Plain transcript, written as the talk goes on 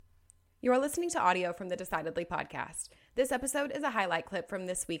You are listening to audio from the Decidedly podcast. This episode is a highlight clip from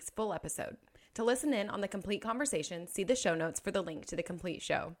this week's full episode. To listen in on the complete conversation, see the show notes for the link to the complete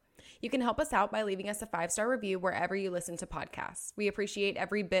show. You can help us out by leaving us a 5-star review wherever you listen to podcasts. We appreciate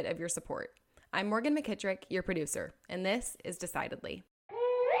every bit of your support. I'm Morgan McKittrick, your producer, and this is Decidedly.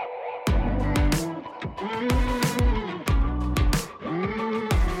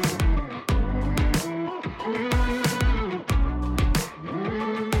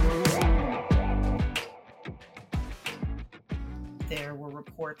 There were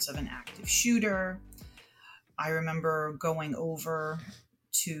reports of an active shooter. I remember going over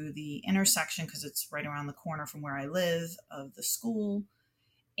to the intersection, because it's right around the corner from where I live, of the school.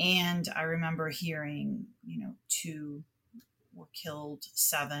 And I remember hearing, 2 were killed,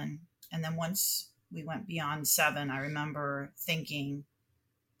 7. And then once we went beyond 7, I remember thinking,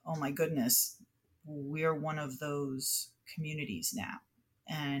 oh my goodness, we're one of those communities now.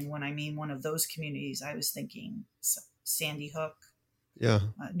 And when I mean one of those communities, I was thinking Sandy Hook,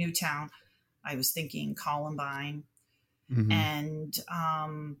 Newtown. I was thinking Columbine, and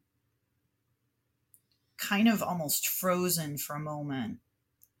kind of almost frozen for a moment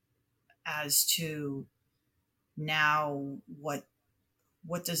as to now what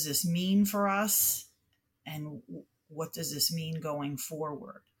does this mean for us, and what does this mean going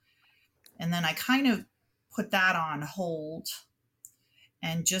forward? And then I kind of put that on hold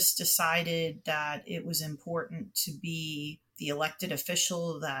and just decided that it was important to be the elected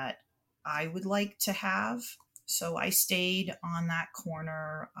official that I would like to have. So I stayed on that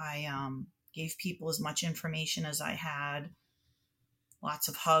corner. I gave people as much information as I had, lots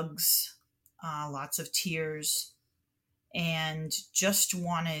of hugs, lots of tears, and just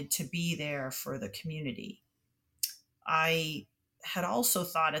wanted to be there for the community. I had also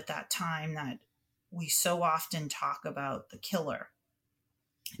thought at that time that we so often talk about the killer.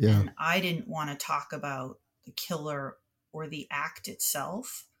 Yeah. And I didn't want to talk about the killer or the act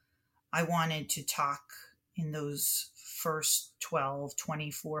itself. I wanted to talk in those first 12,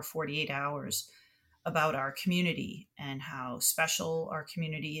 24, 48 hours about our community and how special our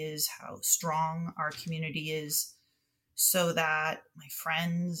community is, how strong our community is, so that my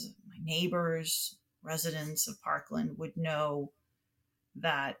friends, my neighbors, residents of Parkland would know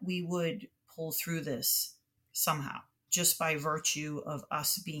that we would pull through this somehow, just by virtue of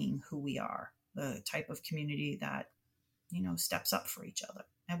us being who we are, the type of community that, steps up for each other,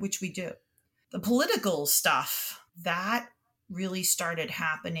 and which we do. The political stuff, that really started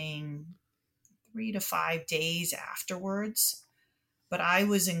happening 3 to 5 days afterwards. But I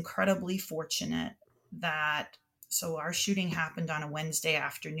was incredibly fortunate that, so our shooting happened on a Wednesday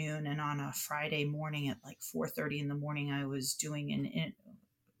afternoon, and on a Friday morning at like 4:30 in the morning, I was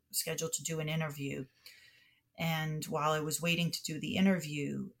scheduled to do an interview. And while I was waiting to do the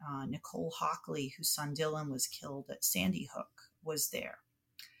interview, Nicole Hockley, whose son Dylan was killed at Sandy Hook, was there.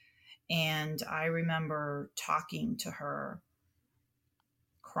 And I remember talking to her,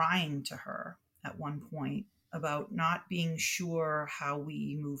 crying to her at one point about not being sure how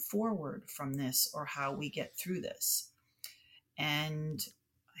we move forward from this or how we get through this. And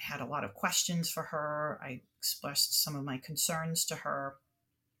I had a lot of questions for her. I expressed some of my concerns to her.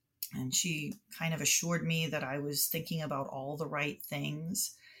 And she kind of assured me that I was thinking about all the right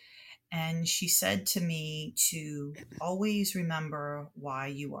things. And she said to me to always remember why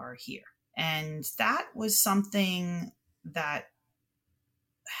you are here. And that was something that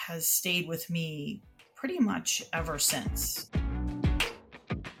has stayed with me pretty much ever since.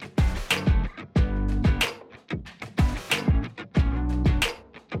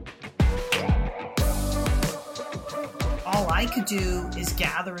 All I could do is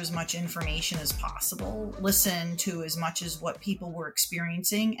gather as much information as possible, listen to as much as what people were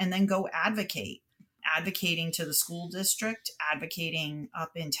experiencing, and then go advocating to the school district, advocating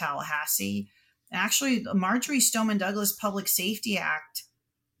up in Tallahassee. And actually, the Marjory Stoneman Douglas Public Safety Act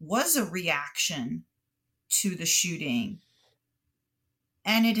was a reaction to the shooting.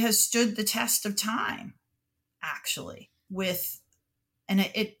 And it has stood the test of time, actually, and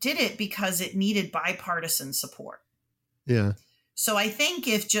it did it because it needed bipartisan support. Yeah. So I think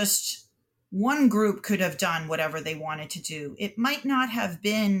if just one group could have done whatever they wanted to do, it might not have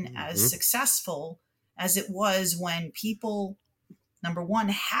been as successful as it was when people, number one,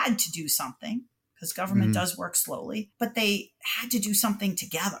 had to do something, because government does work slowly, but they had to do something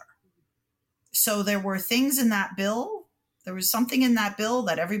together. So there were things in that bill. There was something in that bill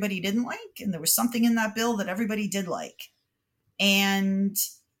that everybody didn't like, and there was something in that bill that everybody did like. And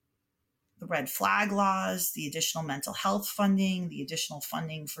the red flag laws, the additional mental health funding, the additional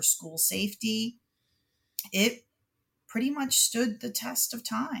funding for school safety, it pretty much stood the test of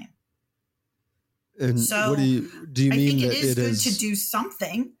time. And so what do you mean? I think that it is good to do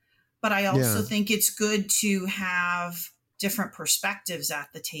something, but I also think it's good to have different perspectives at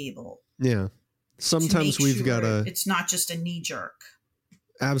the table. Yeah. Sometimes we've got to, it's not just a knee jerk.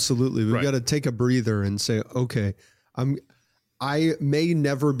 Absolutely. We've got to take a breather and say, okay, I may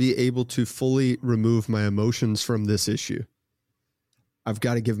never be able to fully remove my emotions from this issue. I've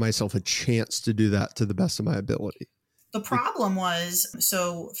got to give myself a chance to do that to the best of my ability. The problem was,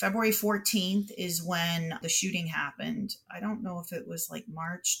 so February 14th is when the shooting happened. I don't know if it was like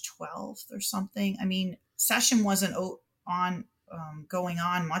March 12th or something. I mean, session wasn't going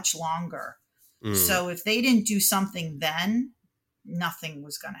on much longer. So if they didn't do something then, nothing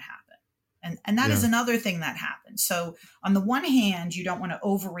was going to happen. And that is another thing that happened. So on the one hand, you don't want to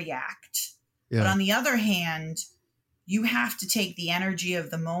overreact. But on the other hand, you have to take the energy of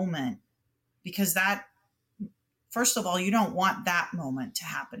the moment, because that, first of all, you don't want that moment to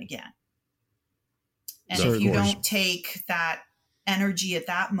happen again. And if you don't take that energy at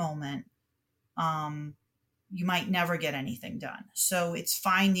that moment, you might never get anything done. So it's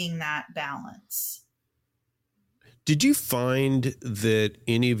finding that balance. Did you find that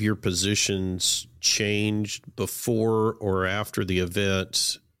any of your positions changed before or after the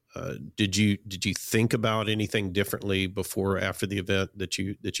event? Did you think about anything differently before or after the event that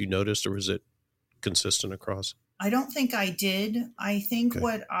you noticed, or was it consistent across? I don't think I did. I think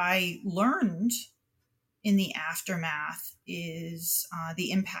what I learned in the aftermath is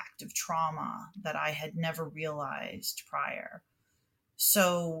the impact of trauma that I had never realized prior.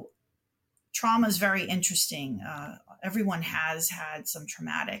 So trauma is very interesting. Everyone has had some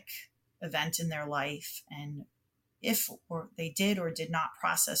traumatic event in their life, and if or they did or did not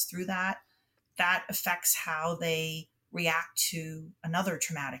process through that, that affects how they react to another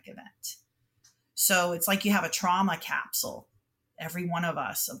traumatic event. So it's like you have a trauma capsule, every one of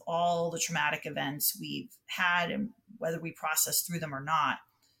us, of all the traumatic events we've had and whether we process through them or not,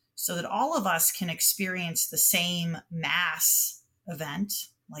 so that all of us can experience the same mass event,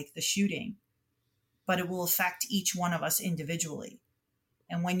 like the shooting, but it will affect each one of us individually.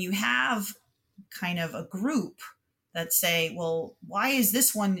 And when you have kind of a group that say, well, why is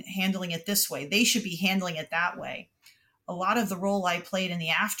this one handling it this way? They should be handling it that way. A lot of the role I played in the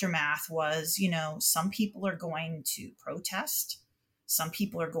aftermath was, some people are going to protest. Some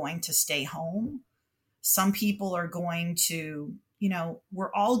people are going to stay home. Some people are going to,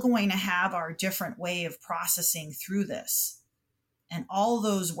 we're all going to have our different way of processing through this. And all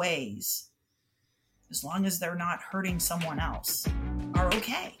those ways, as long as they're not hurting someone else, are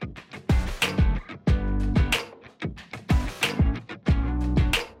okay.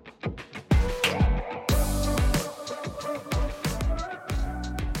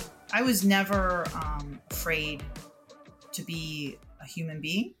 I was never afraid to be a human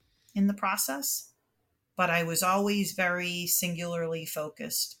being in the process, but I was always very singularly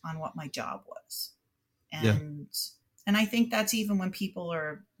focused on what my job was. And I think that's even when people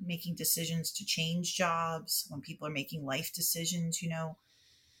are making decisions to change jobs, when people are making life decisions,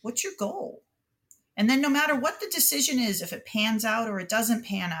 what's your goal? And then no matter what the decision is, if it pans out or it doesn't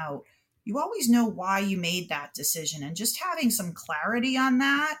pan out, you always know why you made that decision. And just having some clarity on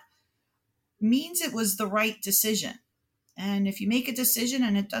that means it was the right decision. And if you make a decision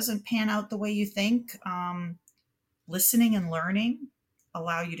and it doesn't pan out the way you think, listening and learning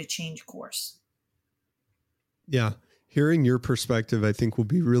allow you to change course. Yeah. Hearing your perspective, I think, will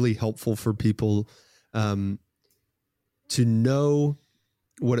be really helpful for people to know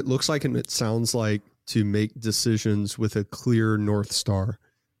what it looks like and it sounds like to make decisions with a clear North Star,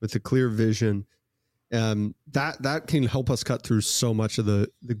 with a clear vision. That can help us cut through so much of the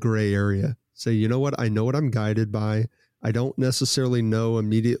gray area. Say, you know what? I know what I'm guided by. I don't necessarily know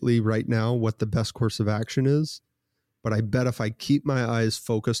immediately right now what the best course of action is, but I bet if I keep my eyes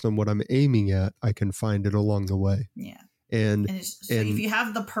focused on what I'm aiming at, I can find it along the way. Yeah. And if you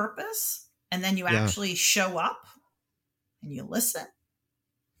have the purpose and then you actually show up and you listen,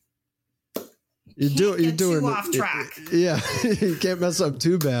 you're doing too off track. You can't mess up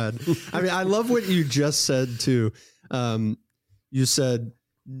too bad. I mean, I love what you just said too. You said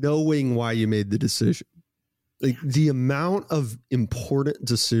knowing why you made the decision. Like the amount of important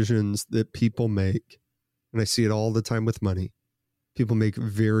decisions that people make, and I see it all the time with money. People make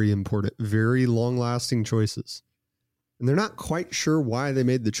very important, very long-lasting choices. And they're not quite sure why they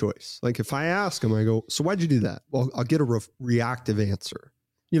made the choice. Like if I ask them, I go, so why'd you do that? Well, I'll get a reactive answer.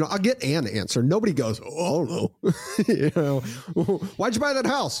 I'll get an answer. Nobody goes, oh, I don't know. Why'd you buy that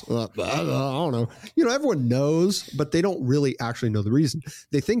house? I don't know. Everyone knows, but they don't really actually know the reason.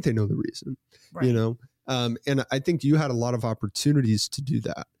 They think they know the reason, right. And I think you had a lot of opportunities to do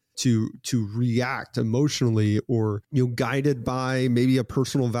that, to react emotionally, or guided by maybe a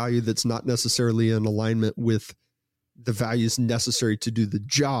personal value that's not necessarily in alignment with the values necessary to do the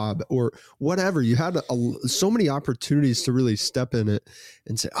job, or whatever. You had so many opportunities to really step in it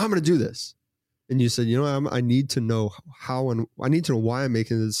and say, I'm going to do this. And you said, I need to know how, and I need to know why I'm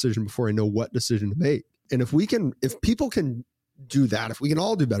making the decision before I know what decision to make. And if people can do that, if we can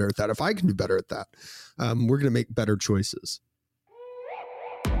all do better at that, if I can do better at that, we're going to make better choices.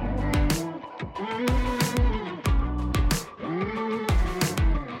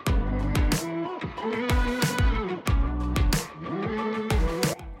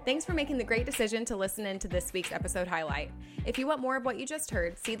 Thanks for making the great decision to listen in to this week's episode highlight. If you want more of what you just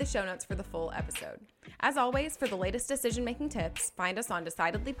heard, see the show notes for the full episode. As always, for the latest decision-making tips, find us on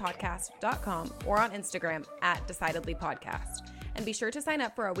decidedlypodcast.com or on Instagram @decidedlypodcast. And be sure to sign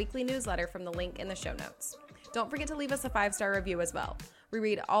up for our weekly newsletter from the link in the show notes. Don't forget to leave us a 5-star review as well. We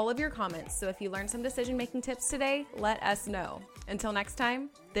read all of your comments, so if you learned some decision-making tips today, let us know. Until next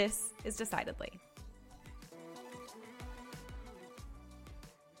time, this is Decidedly.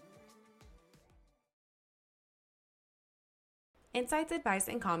 Insights, advice,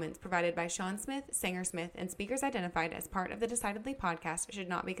 and comments provided by Sean Smith, Sanger Smith, and speakers identified as part of the Decidedly podcast should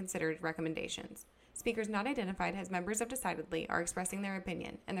not be considered recommendations. Speakers not identified as members of Decidedly are expressing their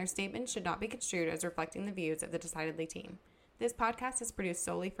opinion, and their statements should not be construed as reflecting the views of the Decidedly team. This podcast is produced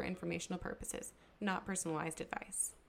solely for informational purposes, not personalized advice.